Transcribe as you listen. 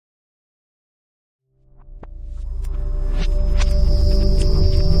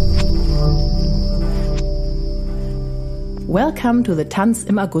Welcome to the Tanz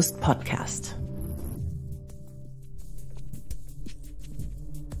im August podcast.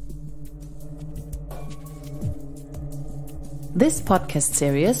 This podcast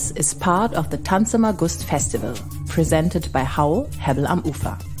series is part of the Tanz im August Festival, presented by Hau Hebel am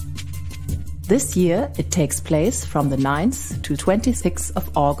Ufer. This year it takes place from the 9th to 26th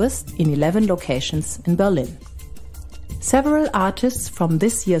of August in 11 locations in Berlin. Several artists from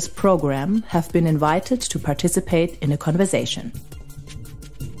this year's program have been invited to participate in a conversation.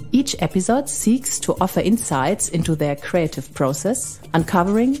 Each episode seeks to offer insights into their creative process,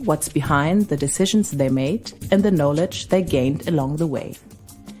 uncovering what's behind the decisions they made and the knowledge they gained along the way.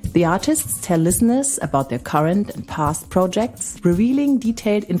 The artists tell listeners about their current and past projects, revealing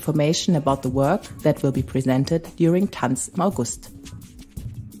detailed information about the work that will be presented during Tanz im August.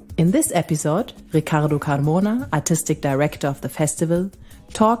 In this episode, Ricardo Carmona, artistic director of the festival,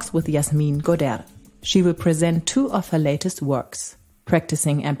 talks with Yasmeen Godder. She will present two of her latest works,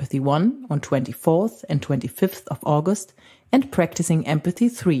 Practicing Empathy 1 on 24th and 25th of August and Practicing Empathy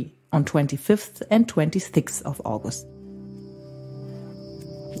 3 on 25th and 26th of August.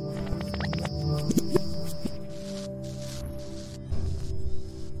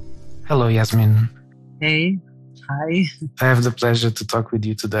 Hello, Yasmeen. Hey. Hi. I have the pleasure to talk with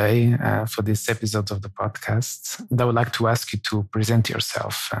you today for this episode of the podcast. And I would like to ask you to present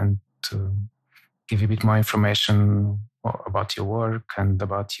yourself and to give you a bit more information about your work and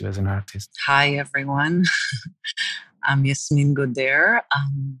about you as an artist. Hi, everyone. I'm Yasmeen Godder.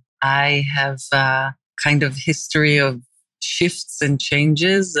 I have a kind of history of shifts and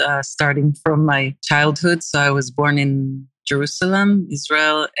changes starting from my childhood. So I was born in Jerusalem,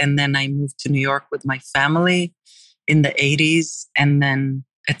 Israel, and then I moved to New York with my family in the 80s. And then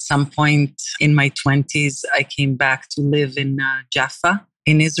at some point in my 20s, I came back to live in Jaffa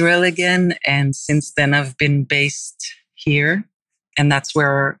in Israel again. And since then, I've been based here. And that's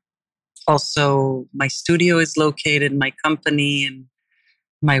where also my studio is located, my company and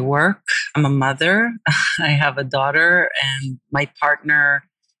my work. I'm a mother. I have a daughter, and my partner,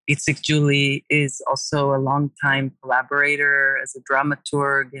 Itzik Julie, is also a longtime collaborator as a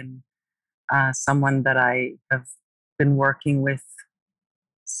dramaturg and someone that I have been working with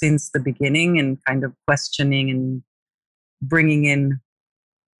since the beginning and kind of questioning and bringing in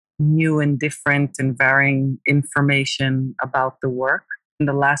new and different and varying information about the work. In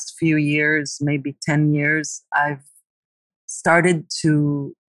the last few years, maybe 10 years, I've started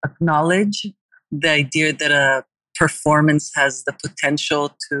to acknowledge the idea that a performance has the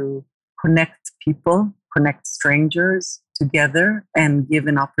potential to connect people, connect strangers together, and give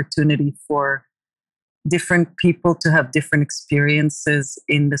an opportunity for different people to have different experiences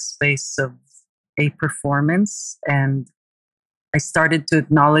in the space of a performance. And I started to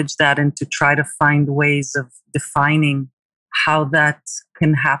acknowledge that and to try to find ways of defining how that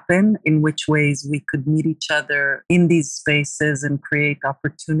can happen, in which ways we could meet each other in these spaces and create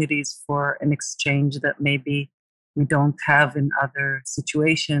opportunities for an exchange that maybe we don't have in other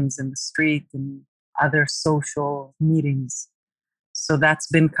situations, in the street and other social meetings. So that's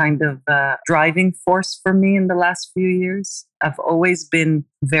been kind of a driving force for me in the last few years. I've always been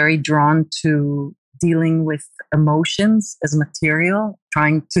very drawn to dealing with emotions as material,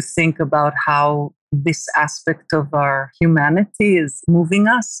 trying to think about how this aspect of our humanity is moving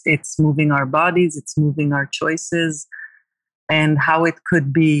us. It's moving our bodies, it's moving our choices, and how it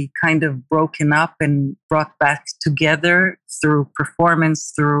could be kind of broken up and brought back together through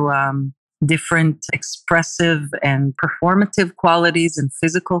performance, through different expressive and performative qualities and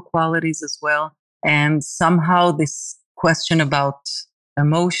physical qualities as well. And somehow this question about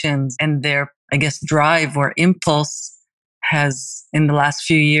emotions and their, I guess, drive or impulse has in the last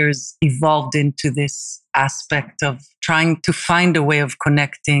few years evolved into this aspect of trying to find a way of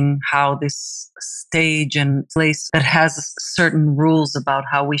connecting how this stage and place that has certain rules about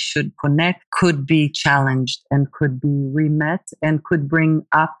how we should connect could be challenged and could be remet and could bring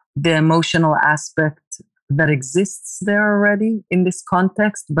up the emotional aspect that exists there already in this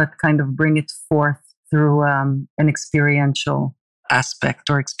context, but kind of bring it forth through an experiential aspect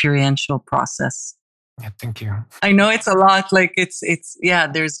or experiential process. Yeah, thank you. I know it's a lot, like it's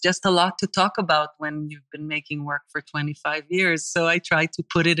there's just a lot to talk about when you've been making work for 25 years. So I try to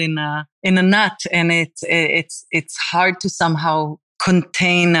put it in a nut, and it's hard to somehow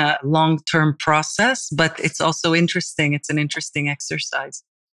contain a long-term process, but it's also interesting. It's an interesting exercise.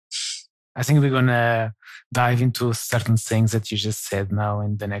 I think we're going to dive into certain things that you just said now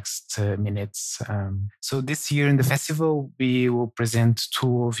in the next minutes. So this year in the festival, we will present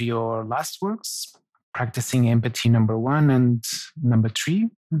two of your last works, Practicing Empathy number 1 and number 3.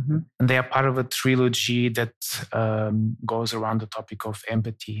 Mm-hmm. And they are part of a trilogy that goes around the topic of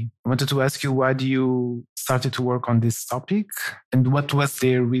empathy. I wanted to ask you, why do you started to work on this topic? And what was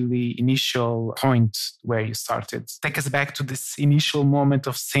the really initial point where you started? Take us back to this initial moment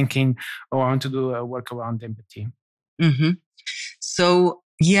of thinking, oh, I want to do a work around empathy. Mm-hmm. So,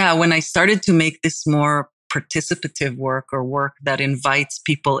 when I started to make this more participative work, or work that invites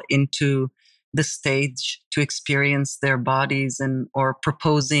people into the stage to experience their bodies, or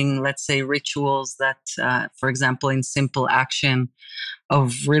proposing, let's say, rituals that, for example, in simple action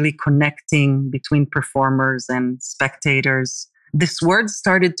of really connecting between performers and spectators, this word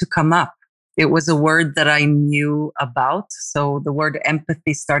started to come up. It was a word that I knew about. So the word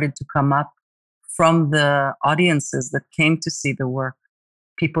empathy started to come up from the audiences that came to see the work.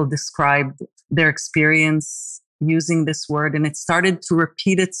 People described their experience using this word, and it started to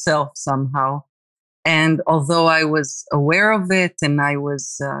repeat itself somehow. And although I was aware of it, and I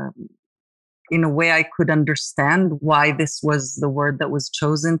was, in a way, I could understand why this was the word that was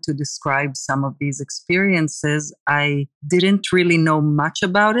chosen to describe some of these experiences, I didn't really know much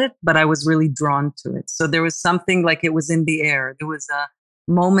about it, but I was really drawn to it. So there was something like it was in the air. There was a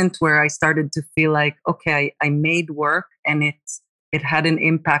moment where I started to feel like, okay, I made work, and it had an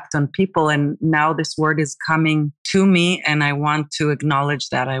impact on people. And now this word is coming to me, and I want to acknowledge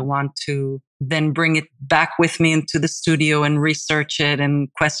that. I want to then bring it back with me into the studio and research it and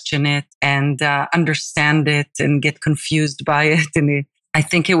question it and understand it and get confused by it. And I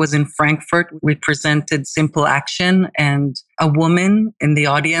think it was in Frankfurt. We presented Simple Action, and a woman in the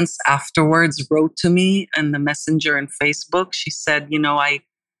audience afterwards wrote to me in the Messenger and Facebook. She said,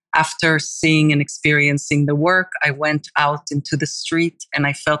 after seeing and experiencing the work, I went out into the street and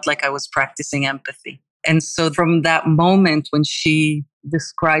I felt like I was practicing empathy. And so from that moment when she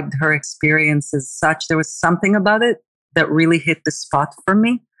described her experience as such, there was something about it that really hit the spot for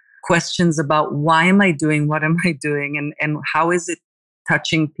me. Questions about why am I doing, what am I doing, and how is it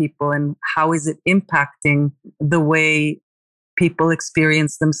touching people, and how is it impacting the way people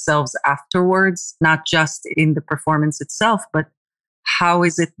experience themselves afterwards, not just in the performance itself, but how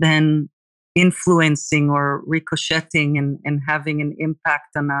is it then influencing or ricocheting and having an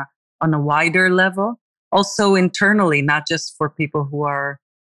impact on a wider level? Also internally, not just for people who are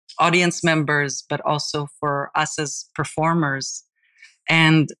audience members, but also for us as performers.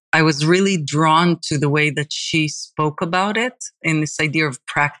 And I was really drawn to the way that she spoke about it, in this idea of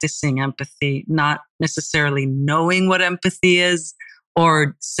practicing empathy, not necessarily knowing what empathy is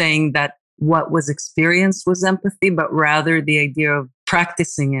or saying that what was experienced was empathy, but rather the idea of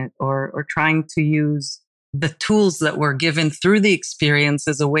practicing it or trying to use the tools that were given through the experience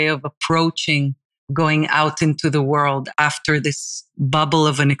as a way of approaching going out into the world after this bubble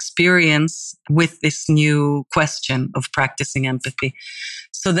of an experience with this new question of practicing empathy.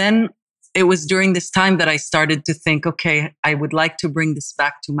 So then it was during this time that I started to think, okay, I would like to bring this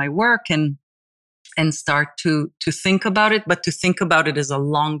back to my work and start to think about it, but to think about it as a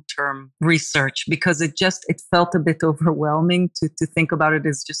long-term research, because it felt a bit overwhelming to think about it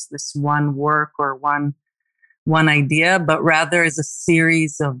as just this one work or one idea, but rather as a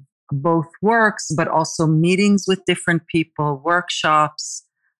series of both works, but also meetings with different people, workshops,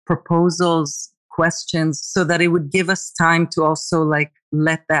 proposals, questions, so that it would give us time to also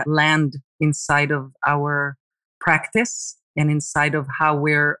let that land inside of our practice and inside of how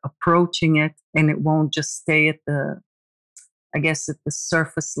we're approaching it. And it won't just stay at the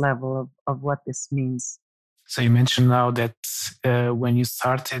surface level of what this means. So you mentioned now that when you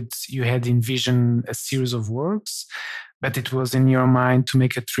started, you had envisioned a series of works, but it was in your mind to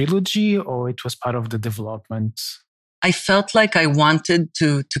make a trilogy, or it was part of the development? I felt like I wanted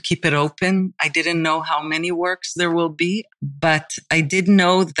to keep it open. I didn't know how many works there will be, but I did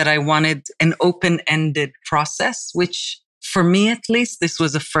know that I wanted an open-ended process, which for me, at least, this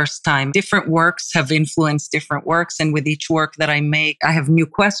was the first time. Different works have influenced different works. And with each work that I make, I have new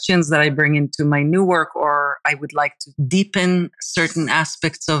questions that I bring into my new work, or I would like to deepen certain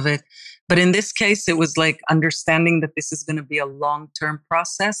aspects of it. But in this case, it was like understanding that this is going to be a long-term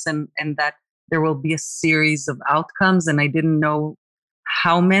process and that there will be a series of outcomes. And I didn't know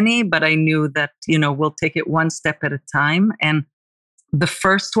how many, but I knew that, we'll take it one step at a time. And the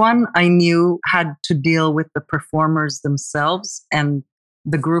first one I knew had to deal with the performers themselves and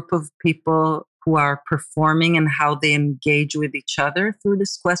the group of people who are performing and how they engage with each other through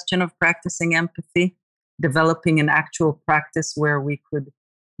this question of practicing empathy, developing an actual practice where we could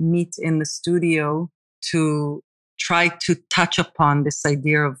meet in the studio to try to touch upon this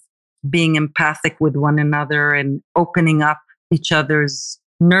idea of being empathic with one another and opening up each other's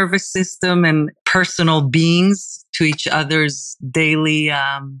nervous system and personal beings to each other's daily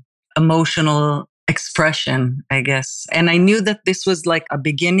emotional expression, I guess. And I knew that this was like a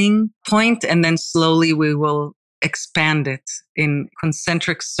beginning point, and then slowly we will expand it in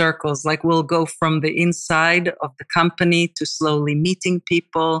concentric circles. Like we'll go from the inside of the company to slowly meeting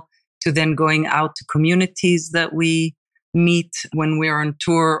people, to then going out to communities that we meet when we're on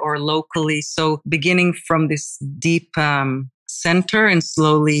tour or locally. So beginning from this deep center and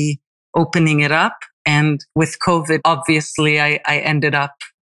slowly opening it up. And with COVID, obviously, I ended up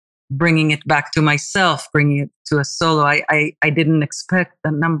bringing it back to myself, bringing it to a solo. I didn't expect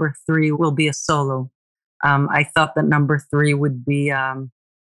that number 3 will be a solo. I thought that number 3 would be a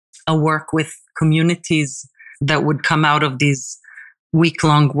work with communities that would come out of these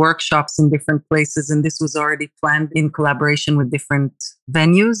week-long workshops in different places. And this was already planned in collaboration with different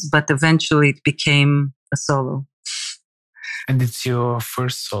venues, but eventually it became a solo. And it's your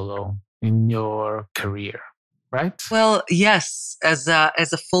first solo in your career, right? Well, yes, as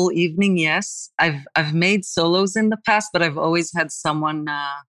a full evening, yes. I've made solos in the past, but I've always had someone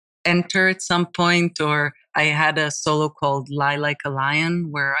enter at some point, or I had a solo called Lie Like a Lion,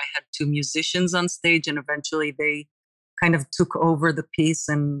 where I had 2 musicians on stage, and eventually they kind of took over the piece.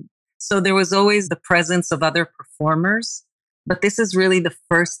 And so there was always the presence of other performers. But this is really the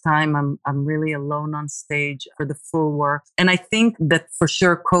first time I'm really alone on stage for the full work. And I think that for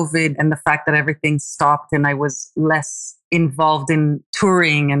sure COVID and the fact that everything stopped and I was less involved in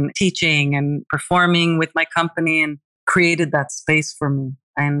touring and teaching and performing with my company and created that space for me.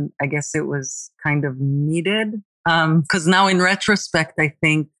 And I guess it was kind of needed. Because now in retrospect, I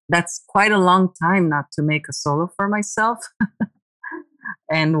think that's quite a long time not to make a solo for myself.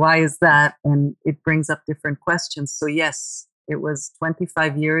 And why is that? And it brings up different questions. So yes, it was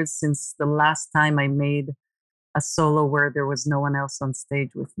 25 years since the last time I made a solo where there was no one else on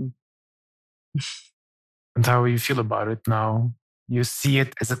stage with me. And how you feel about it now? You see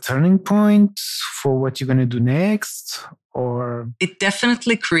it as a turning point for what you're going to do next? Or it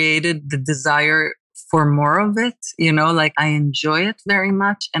definitely created the desire for more of it. You know, like I enjoy it very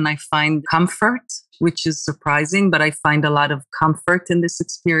much and I find comfort, which is surprising, but I find a lot of comfort in this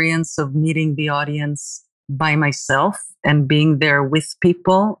experience of meeting the audience by myself and being there with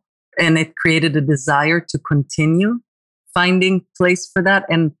people. And it created a desire to continue finding place for that.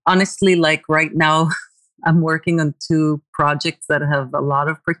 And honestly, like right now, I'm working on 2 projects that have a lot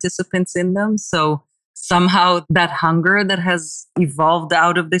of participants in them. So somehow that hunger that has evolved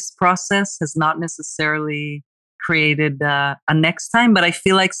out of this process has not necessarily created a next time, but I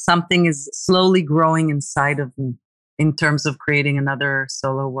feel like something is slowly growing inside of me in terms of creating another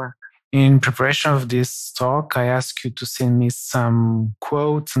solo work. In preparation of this talk, I asked you to send me some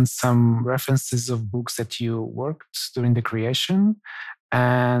quotes and some references of books that you worked during the creation.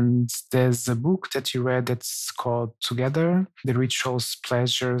 And there's a book that you read that's called Together, The Rituals,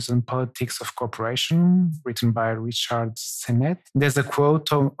 Pleasures and Politics of Cooperation, written by Richard Sennett. There's a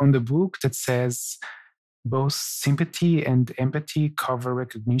quote on the book that says, both sympathy and empathy cover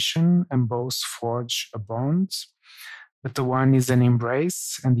recognition and both forge a bond. But the one is an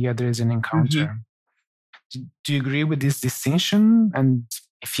embrace and the other is an encounter. Mm-hmm. Do you agree with this distinction? And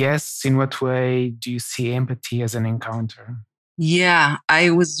if yes, in what way do you see empathy as an encounter? Yeah,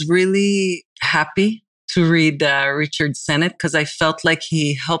 I was really happy to read Richard Sennett because I felt like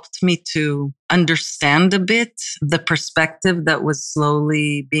he helped me to understand a bit the perspective that was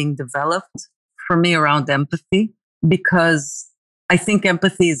slowly being developed for me around empathy, because I think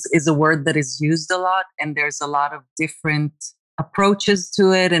empathy is a word that is used a lot and there's a lot of different approaches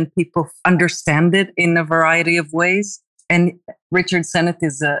to it and people understand it in a variety of ways. And Richard Sennett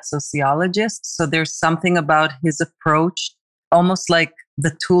is a sociologist. So there's something about his approach, almost like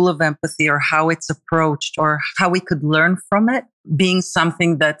the tool of empathy or how it's approached or how we could learn from it, being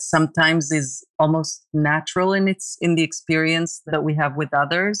something that sometimes is almost natural in the experience that we have with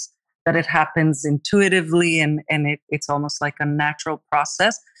others, that it happens intuitively and it's almost like a natural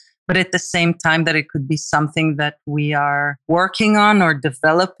process. But at the same time that it could be something that we are working on or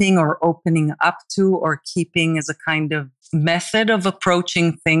developing or opening up to or keeping as a kind of method of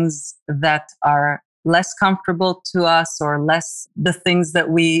approaching things that are less comfortable to us or less the things that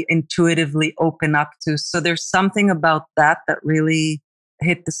we intuitively open up to. So there's something about that really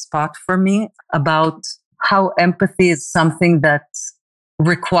hit the spot for me about how empathy is something that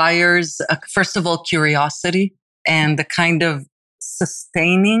requires, first of all, curiosity and the kind of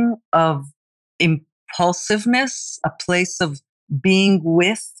sustaining of impulsiveness, a place of being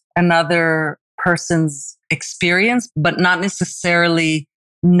with another person's experience, but not necessarily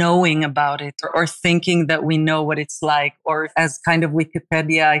knowing about it or thinking that we know what it's like, or as kind of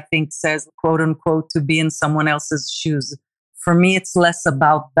Wikipedia, I think, says, quote unquote, to be in someone else's shoes. For me, it's less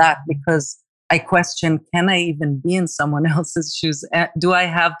about that because I question, can I even be in someone else's shoes? Do I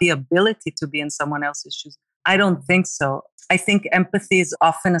have the ability to be in someone else's shoes? I don't think so. I think empathy is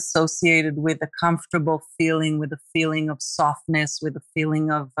often associated with a comfortable feeling, with a feeling of softness, with a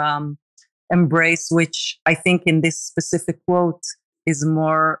feeling of embrace, which I think in this specific quote is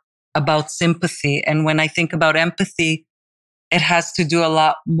more about sympathy. And when I think about empathy, it has to do a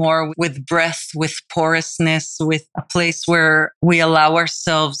lot more with breath, with porousness, with a place where we allow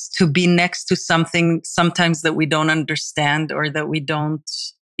ourselves to be next to something sometimes that we don't understand or that we don't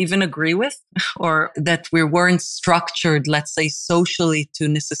even agree with, or that we weren't structured, let's say, socially to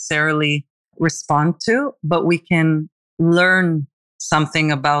necessarily respond to, but we can learn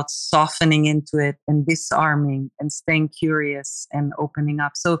something about softening into it and disarming and staying curious and opening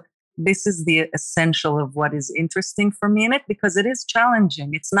up. So this is the essential of what is interesting for me in it, because it is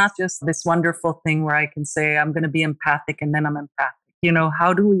challenging. It's not just this wonderful thing where I can say, I'm going to be empathic and then I'm empathic. You know,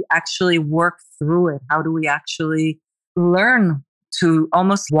 how do we actually work through it? How do we actually learn to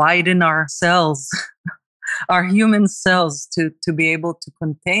almost widen our cells, our human cells, to be able to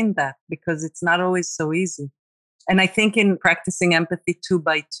contain that? Because it's not always so easy. And I think in practicing empathy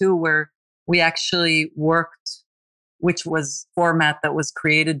 2x2, where we actually worked, which was format that was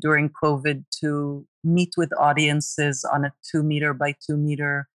created during COVID to meet with audiences on a 2 meter by 2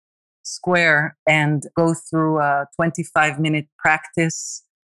 meter square and go through a 25-minute practice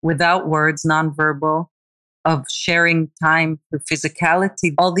without words, nonverbal, of sharing time through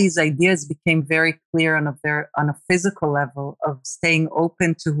physicality. All these ideas became very clear on a physical level of staying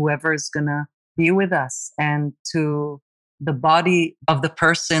open to whoever is going to be with us and to the body of the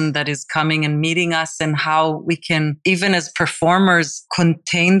person that is coming and meeting us, and how we can, even as performers,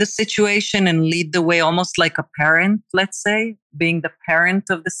 contain the situation and lead the way, almost like a parent, let's say, being the parent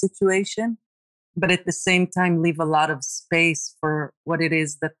of the situation, but at the same time leave a lot of space for what it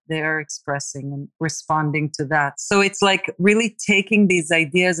is that they're expressing and responding to that. So it's like really taking these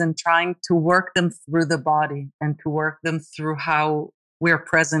ideas and trying to work them through the body and to work them through how we're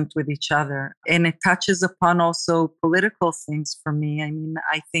present with each other. And it touches upon also political things for me. I mean,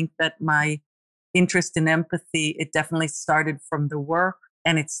 I think that my interest in empathy, it definitely started from the work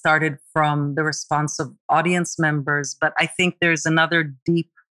and it started from the response of audience members. But I think there's another deep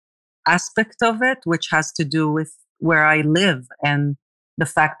aspect of it, which has to do with where I live and the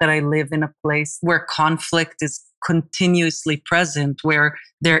fact that I live in a place where conflict is continuously present, where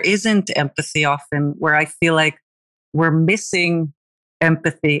there isn't empathy often, where I feel like we're missing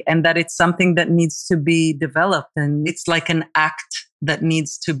empathy and that it's something that needs to be developed. And it's like an act that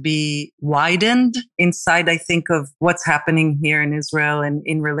needs to be widened inside, I think, of what's happening here in Israel and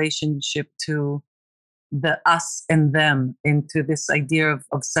in relationship to the us and them, into this idea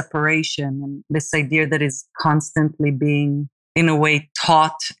of separation and this idea that is constantly being, in a way,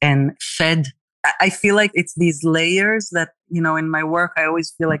 taught and fed. I feel like it's these layers that, you know, in my work, I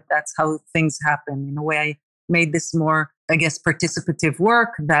always feel like that's how things happen. In a way, I made this more, I guess, participative work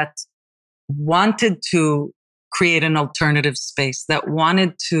that wanted to create an alternative space, that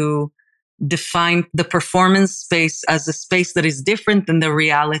wanted to define the performance space as a space that is different than the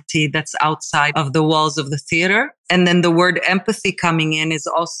reality that's outside of the walls of the theater. And then the word empathy coming in is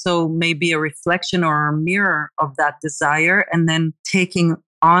also maybe a reflection or a mirror of that desire, and then taking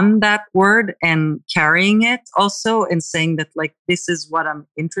on that word and carrying it also and saying that, like, this is what I'm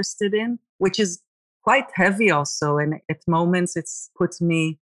interested in, which is quite heavy also. And at moments it puts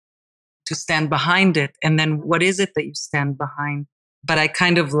me to stand behind it. And then what is it that you stand behind? But I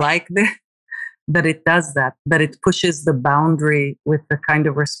kind of like that it does that it pushes the boundary with the kind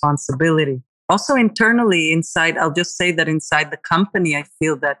of responsibility. Also internally inside, I'll just say that inside the company, I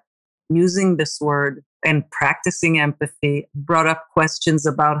feel that using this word and practicing empathy brought up questions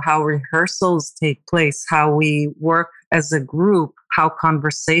about how rehearsals take place, how we work as a group, how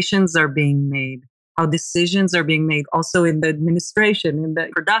conversations are being made, how decisions are being made, also in the administration, in the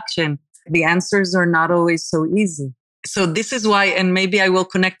production. The answers are not always so easy. So this is why, and maybe I will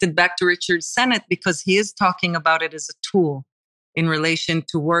connect it back to Richard Sennett, because he is talking about it as a tool in relation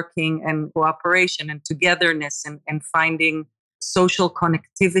to working and cooperation and togetherness and finding social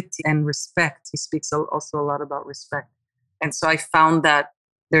connectivity and respect. He speaks also a lot about respect. And so I found that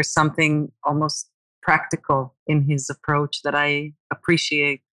there's something almost practical in his approach that I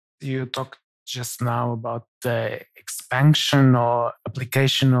appreciate. You talked just now about the expansion or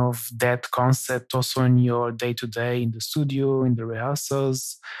application of that concept also in your day-to-day in the studio, in the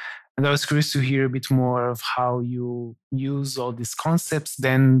rehearsals. And I was curious to hear a bit more of how you use all these concepts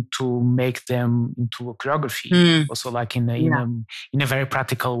then to make them into a choreography, also like in a very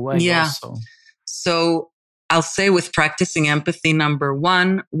practical way also. So I'll say with practicing empathy, number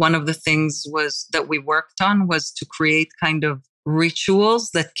one of the things was that we worked on was to create kind of rituals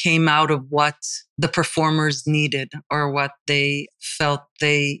that came out of what the performers needed or what they felt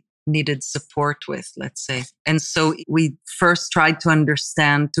they needed support with, let's say. And so we first tried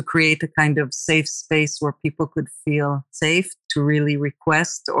to create a kind of safe space where people could feel safe to really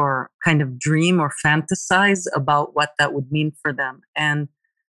request or kind of dream or fantasize about what that would mean for them. And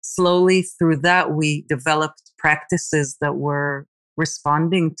slowly through that, we developed practices that were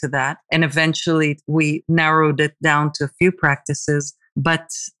responding to that. And eventually we narrowed it down to a few practices. But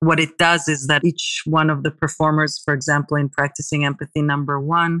what it does is that each one of the performers, for example, in practicing empathy number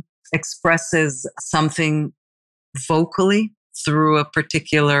one, expresses something vocally through a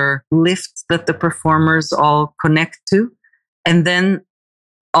particular lift that the performers all connect to. And then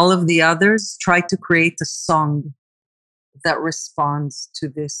all of the others try to create a song that responds to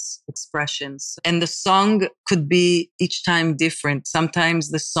this expressions. And the song could be each time different.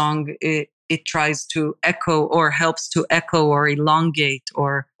 Sometimes the song, it tries to echo or helps to echo or elongate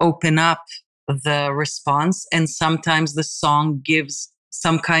or open up the response. And sometimes the song gives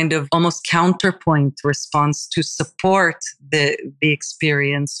some kind of almost counterpoint response to support the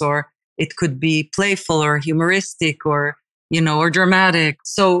experience, or it could be playful or humoristic or dramatic.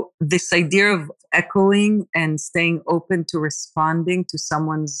 So this idea of echoing and staying open to responding to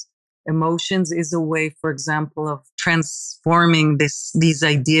someone's emotions is a way, for example, of transforming these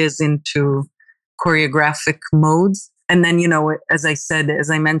ideas into choreographic modes. And then, as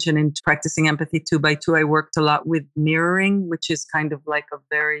I mentioned in practicing empathy 2x2, I worked a lot with mirroring, which is kind of like a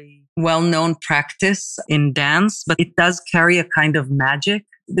very well-known practice in dance, but it does carry a kind of magic,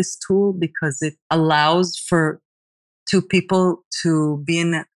 this tool, because it allows for two people to be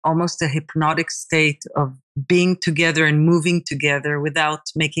in almost a hypnotic state of being together and moving together without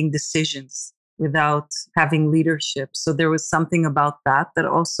making decisions, without having leadership. So there was something about that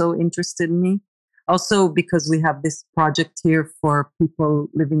also interested me. Also, because we have this project here for people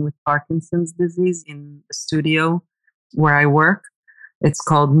living with Parkinson's disease in the studio where I work. It's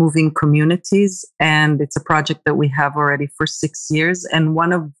called Moving Communities, and it's a project that we have already for 6 years. And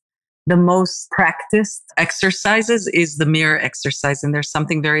one of the most practiced exercises is the mirror exercise. And there's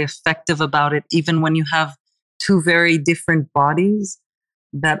something very effective about it, even when you have two very different bodies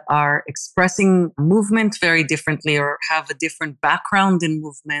that are expressing movement very differently or have a different background in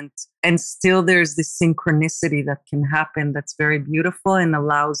movement. And still there's this synchronicity that can happen that's very beautiful and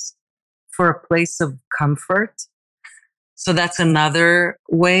allows for a place of comfort. So that's another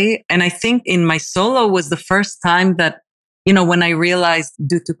way. And I think in my solo was the first time that, when I realized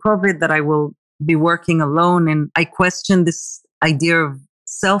due to COVID that I will be working alone, and I questioned this idea of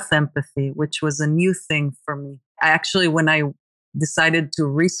self-empathy, which was a new thing for me. When I decided to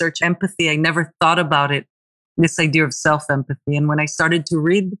research empathy, I never thought about it, this idea of self-empathy. And when I started to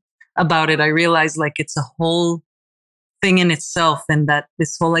read about it, I realized like it's a whole thing in itself, and that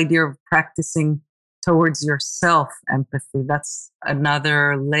this whole idea of practicing towards yourself empathy, that's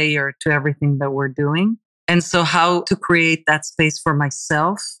another layer to everything that we're doing. And so how to create that space for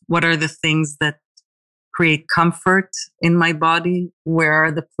myself? What are the things that create comfort in my body? Where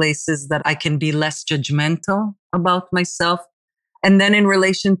are the places that I can be less judgmental about myself? And then in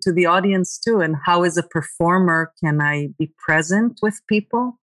relation to the audience too, and how as a performer can I be present with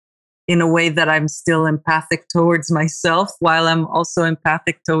people in a way that I'm still empathic towards myself while I'm also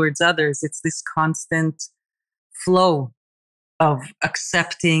empathic towards others? It's this constant flow of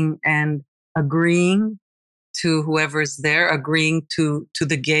accepting and agreeing to whoever's there, agreeing to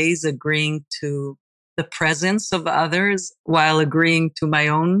the gaze, agreeing to the presence of others while agreeing to my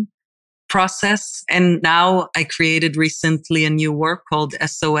own process. And now I created recently a new work called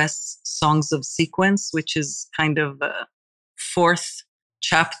SOS Songs of Sequence, which is kind of a fourth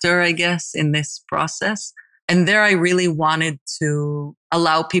chapter, I guess, in this process. And there I really wanted to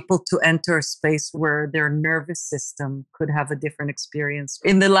allow people to enter a space where their nervous system could have a different experience.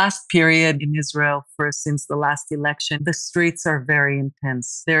 In the last period in Israel, since the last election, the streets are very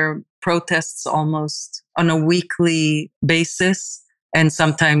intense. There are protests almost on a weekly basis, and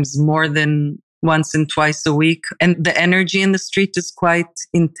sometimes more than once and twice a week. And the energy in the street is quite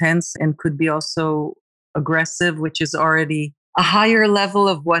intense and could be also aggressive, which is already a higher level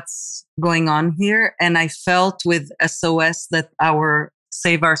of what's going on here. And I felt with SOS that our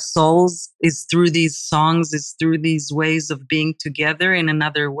Save Our Souls is through these songs, is through these ways of being together in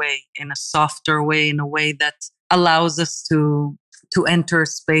another way, in a softer way, in a way that allows us to to enter a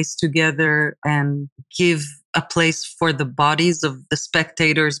space together and give a place for the bodies of the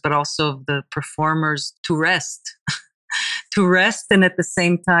spectators, but also of the performers to rest, to rest, and at the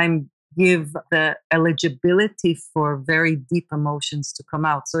same time give the eligibility for very deep emotions to come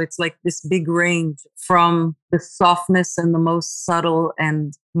out. So it's like this big range from the softness and the most subtle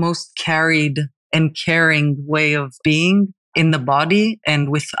and most carried and caring way of being in the body and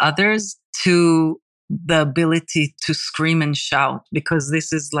with others to the ability to scream and shout, because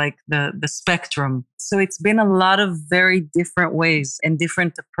this is like the spectrum. So it's been a lot of very different ways and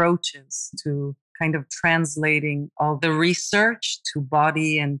different approaches to kind of translating all the research to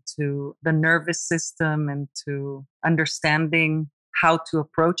body and to the nervous system and to understanding how to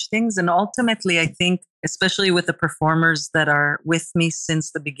approach things. And ultimately, I think, especially with the performers that are with me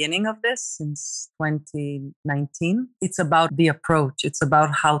since the beginning of this, since 2019, it's about the approach. It's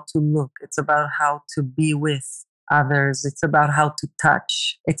about how to look. It's about how to be with others. It's about how to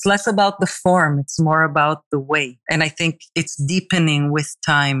touch. It's less about the form. It's more about the way. And I think it's deepening with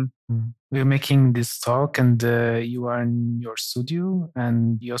time. We're making this talk and you are in your studio,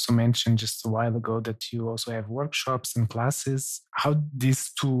 and you also mentioned just a while ago that you also have workshops and classes. How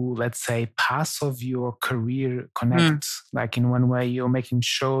these two, let's say, paths of your career connect? Like in one way, you're making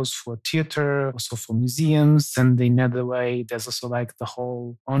shows for theater, also for museums, and in another way, there's also like the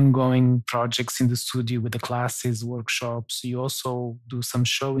whole ongoing projects in the studio with the classes, workshops. You also do some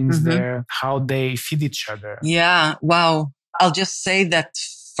showings there, how they feed each other. Yeah, wow. I'll just say that,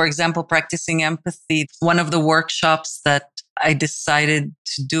 for example, practicing empathy, one of the workshops that I decided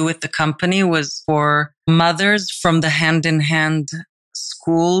to do with the company was for mothers from the hand-in-hand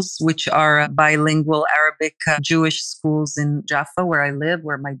schools, which are bilingual Arabic Jewish schools in Jaffa, where I live,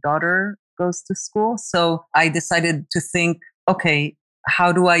 where my daughter goes to school. So I decided to think, okay,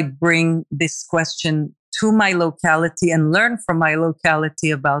 how do I bring this question to my locality and learn from my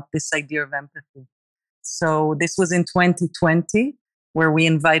locality about this idea of empathy? So this was in 2020, where we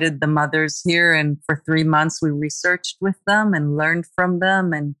invited the mothers here, and for 3 months we researched with them and learned from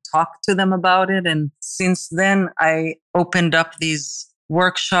them and talked to them about it. And since then, I opened up these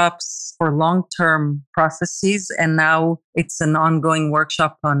workshops for long-term processes, and now it's an ongoing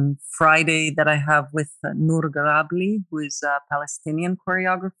workshop on Friday that I have with Noor Garabli, who is a Palestinian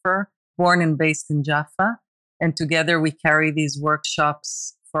choreographer, born and based in Jaffa. And together we carry these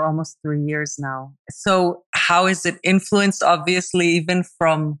workshops for almost 3 years now. So how is it influenced? Obviously, even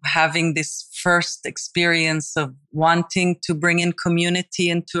from having this first experience of wanting to bring in community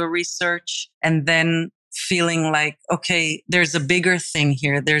into a research, and then feeling like, okay, there's a bigger thing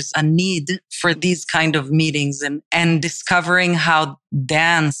here. There's a need for these kind of meetings, and discovering how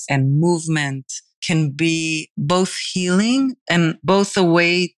dance and movement can be both healing and both a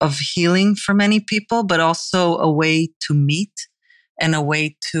way of healing for many people, but also a way to meet and a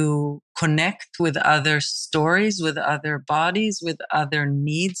way to connect with other stories, with other bodies, with other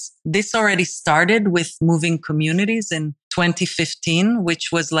needs. This already started with Moving Communities in 2015, which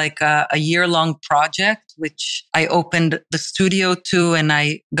was like a year-long project, which I opened the studio to and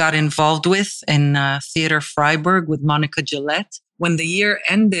I got involved with in Theater Freiburg with Monica Gillette. When the year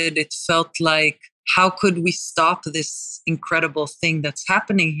ended, it felt like, how could we stop this incredible thing that's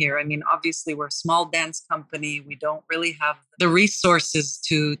happening here? I mean, obviously, we're a small dance company. We don't really have the resources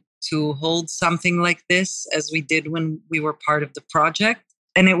to hold something like this as we did when we were part of the project.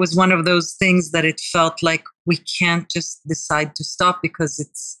 And it was one of those things that it felt like we can't just decide to stop, because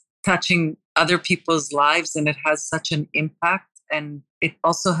it's touching other people's lives and it has such an impact. And it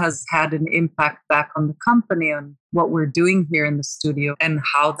also has had an impact back on the company, on what we're doing here in the studio, and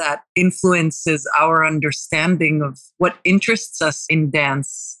how that influences our understanding of what interests us in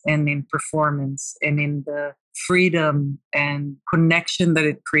dance and in performance and in the freedom and connection that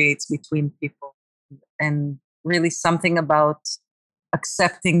it creates between people. And really something about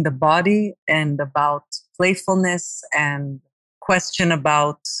accepting the body and about playfulness and question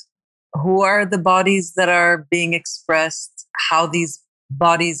about who are the bodies that are being expressed, how these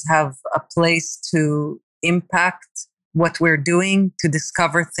bodies have a place to impact what we're doing, to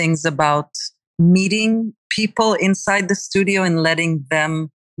discover things about meeting people inside the studio and letting them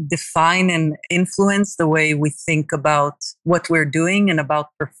define and influence the way we think about what we're doing and about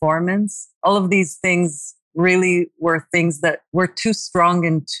performance. All of these things really were things that were too strong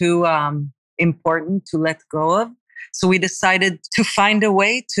and too important to let go of. So we decided to find a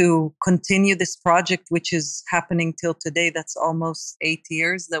way to continue this project, which is happening till today. That's almost 8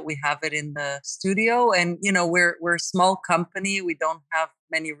 years that we have it in the studio. And, you know, we're a small company. We don't have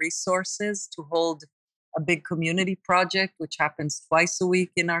many resources to hold a big community project, which happens twice a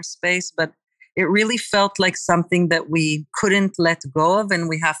week in our space. But it really felt like something that we couldn't let go of, and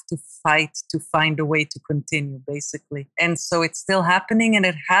we have to fight to find a way to continue, basically. And so it's still happening, and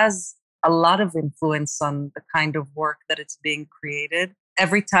it has a lot of influence on the kind of work that it's being created.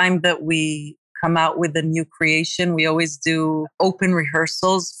 Every time that we come out with a new creation, we always do open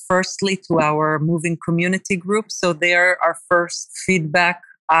rehearsals, firstly to our moving community group. So they're our first feedback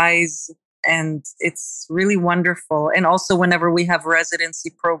eyes, and it's really wonderful. And also whenever we have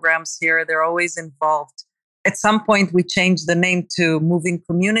residency programs here, they're always involved. At some point, we changed the name to Moving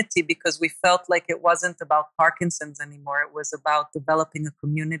Community because we felt like it wasn't about Parkinson's anymore. It was about developing a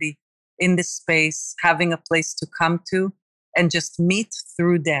community in this space, having a place to come to and just meet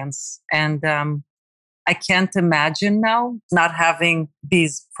through dance. And I can't imagine now not having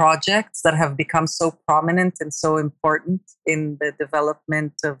these projects that have become so prominent and so important in the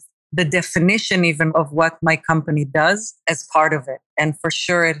development of the definition even of what my company does as part of it. And for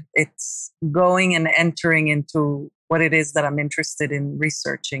sure, it's going and entering into what it is that I'm interested in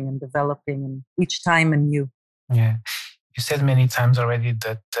researching and developing, and each time anew. Yeah. You said many times already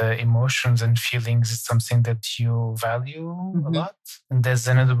that emotions and feelings is something that you value a lot. And there's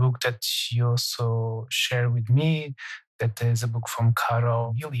another book that you also share with me, that is a book from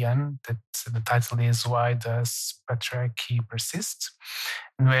Carol Gillian, that the title is Why Does Patriarchy Persist?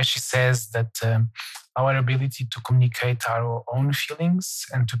 And where she says that our ability to communicate our own feelings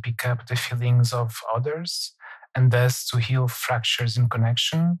and to pick up the feelings of others, and thus to heal fractures in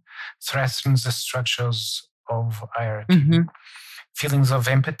connection, threatens the structures of hierarchy. Feelings of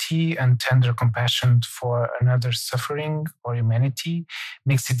empathy and tender compassion for another's suffering or humanity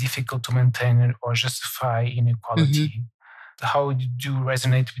makes it difficult to maintain or justify inequality. How did you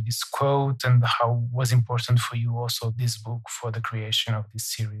resonate with this quote, and how was important for you also this book for the creation of this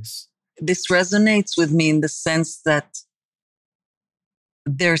series? This resonates with me in the sense that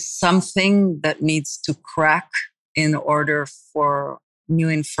there's something that needs to crack in order for new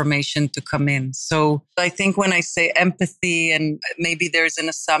information to come in. So I think when I say empathy, and maybe there's an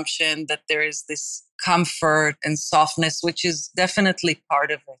assumption that there is this comfort and softness, which is definitely part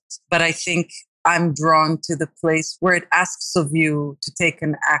of it. But I think I'm drawn to the place where it asks of you to take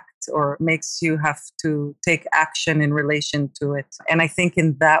an act or makes you have to take action in relation to it. And I think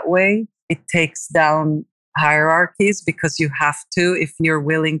in that way, it takes down hierarchies, because you have to. If you're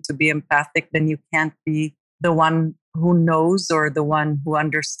willing to be empathic, then you can't be the one who knows or the one who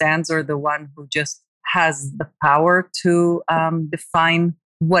understands or the one who just has the power to define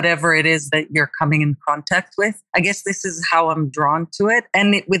whatever it is that you're coming in contact with. I guess this is how I'm drawn to it.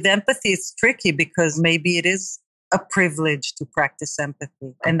 And with empathy, it's tricky because maybe it is a privilege to practice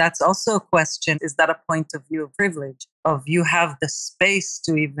empathy. And that's also a question. Is that a point of view of privilege? Of you have the space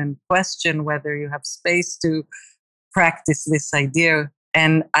to even question whether you have space to practice this idea.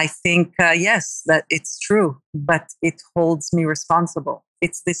 And I think, yes, that it's true, but it holds me responsible.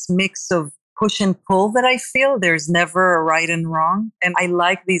 It's this mix of push and pull that I feel. There's never a right and wrong. And I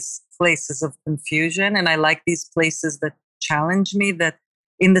like these places of confusion, and I like these places that challenge me, that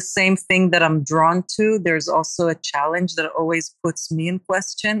in the same thing that I'm drawn to, there's also a challenge that always puts me in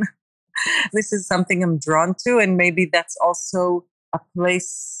question. This is something I'm drawn to. And maybe that's also a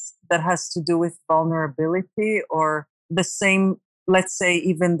place that has to do with vulnerability, or the same. Let's say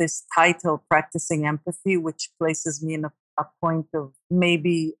even this title, Practicing Empathy, which places me in a point of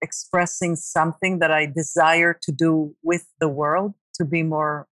maybe expressing something that I desire to do with the world, to be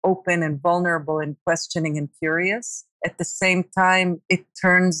more open and vulnerable and questioning and curious. At the same time, it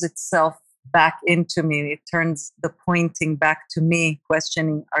turns itself back into me. It turns the pointing back to me,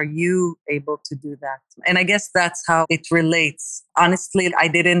 questioning, are you able to do that? And I guess that's how it relates. Honestly, I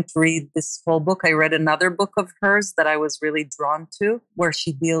didn't read this whole book. I read another book of hers that I was really drawn to, where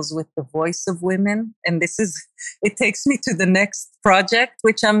she deals with the voice of women. And it takes me to the next project,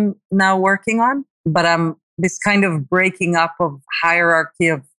 which I'm now working on. But I'm this kind of breaking up of hierarchy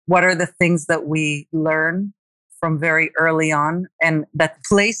of what are the things that we learn from very early on and that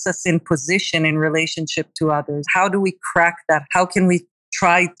place us in position in relationship to others. How do we crack that? How can we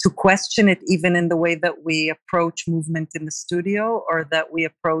try to question it even in the way that we approach movement in the studio, or that we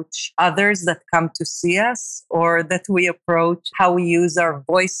approach others that come to see us, or that we approach how we use our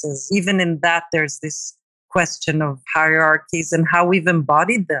voices? Even in that, there's this question of hierarchies and how we've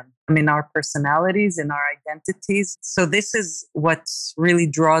embodied them in our personalities, in our identities. So this is what really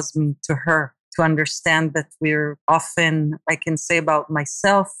draws me to her, to understand that we're often, I can say about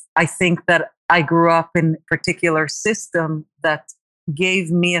myself, I think that I grew up in a particular system that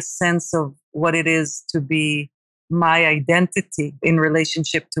gave me a sense of what it is to be my identity in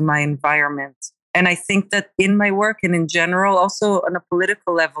relationship to my environment. And I think that in my work and in general, also on a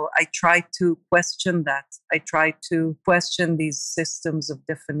political level, I try to question that. I try to question these systems of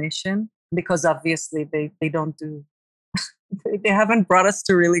definition because obviously they don't do, they haven't brought us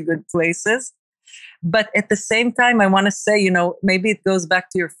to really good places. But at the same time, I want to say, maybe it goes back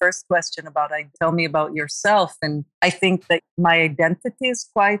to your first question about tell me about yourself. And I think that my identity is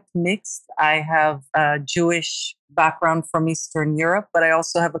quite mixed. I have a Jewish background from Eastern Europe, but I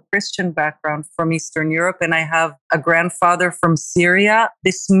also have a Christian background from Eastern Europe. And I have a grandfather from Syria.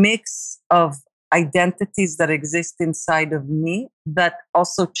 This mix of identities that exist inside of me that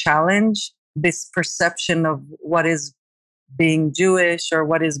also challenge this perception of what is being Jewish or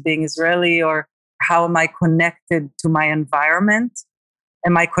what is being Israeli, or how am I connected to my environment?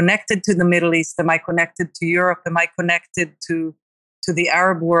 Am I connected to the Middle East? Am I connected to Europe? Am I connected to the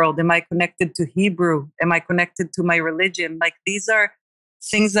Arab world? Am I connected to Hebrew? Am I connected to my religion? Like, these are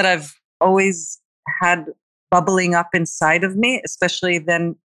things that I've always had bubbling up inside of me, especially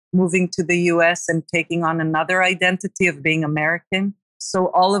then moving to the US and taking on another identity of being American. So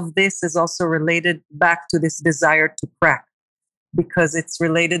all of this is also related back to this desire to crack, because it's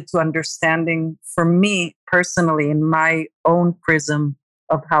related to understanding, for me personally, in my own prism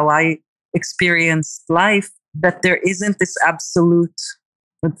of how I experienced life, that there isn't this absolute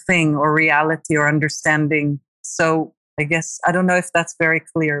thing or reality or understanding. So I guess, I don't know if that's very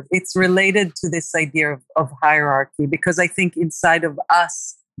clear. It's related to this idea of hierarchy, because I think inside of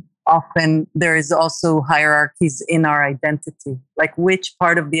us, often there is also hierarchies in our identity, like which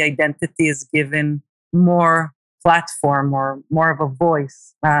part of the identity is given more platform or more of a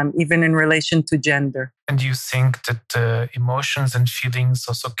voice, even in relation to gender. And do you think that emotions and feelings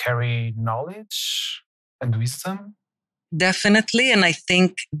also carry knowledge and wisdom? Definitely. And I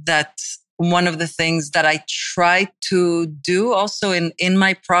think that one of the things that I try to do also in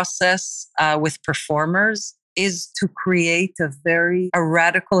my process with performers is to create a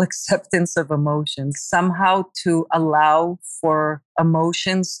radical acceptance of emotions, somehow to allow for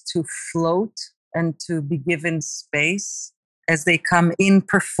emotions to float and to be given space as they come in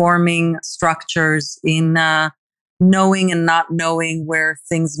performing structures, in knowing and not knowing where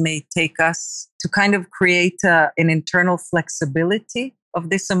things may take us, to kind of create an internal flexibility of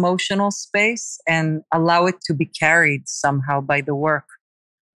this emotional space and allow it to be carried somehow by the work.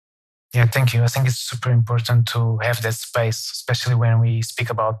 Yeah, thank you. I think it's super important to have that space, especially when we speak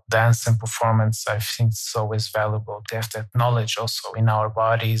about dance and performance. I think it's always valuable to have that knowledge also in our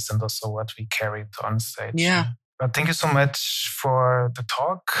bodies and also what we carry on stage. Yeah. But thank you so much for the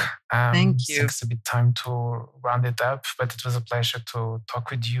talk. Thank you. It's a bit time to round it up, but it was a pleasure to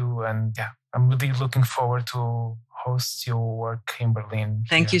talk with you. And yeah, I'm really looking forward to host your work in Berlin.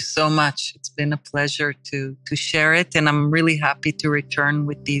 Thank you so much. It's been a pleasure to share it. And I'm really happy to return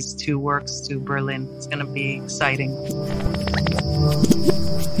with these two works to Berlin. It's going to be exciting.